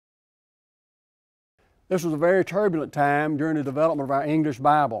This was a very turbulent time during the development of our English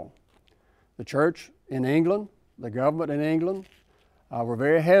Bible. The church in England, the government in England, were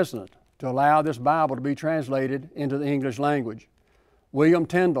very hesitant to allow this Bible to be translated into the English language. William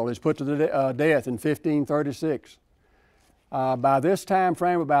Tyndale is put to death in 1536. By this time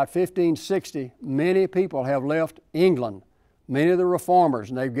frame, about 1560, many people have left England, many of the reformers,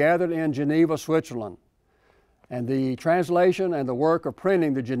 and they've gathered in Geneva, Switzerland. And the translation and the work of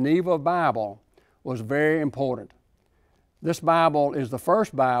printing the Geneva Bible was very important. This Bible is the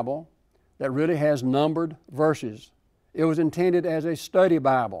first Bible that really has numbered verses. It was intended as a study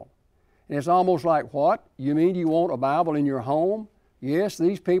Bible. And it's almost like, what? You mean you want a Bible in your home? Yes,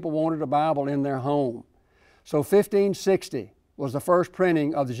 these people wanted a Bible in their home. So 1560 was the first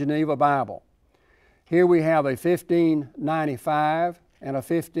printing of the Geneva Bible. Here we have a 1595 and a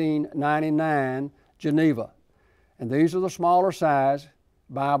 1599 Geneva. And these are the smaller size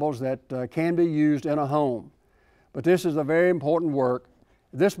Bibles that can be used in a home. But this is a very important work.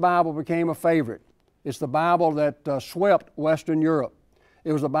 This Bible became a favorite. It's the Bible that swept Western Europe.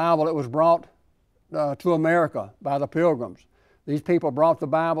 It was the Bible that was brought to America by the Pilgrims. These people brought the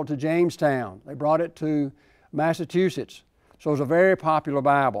Bible to Jamestown. They brought it to Massachusetts. So it was a very popular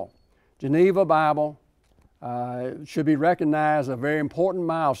Bible. Geneva Bible should be recognized as a very important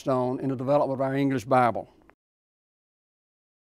milestone in the development of our English Bible.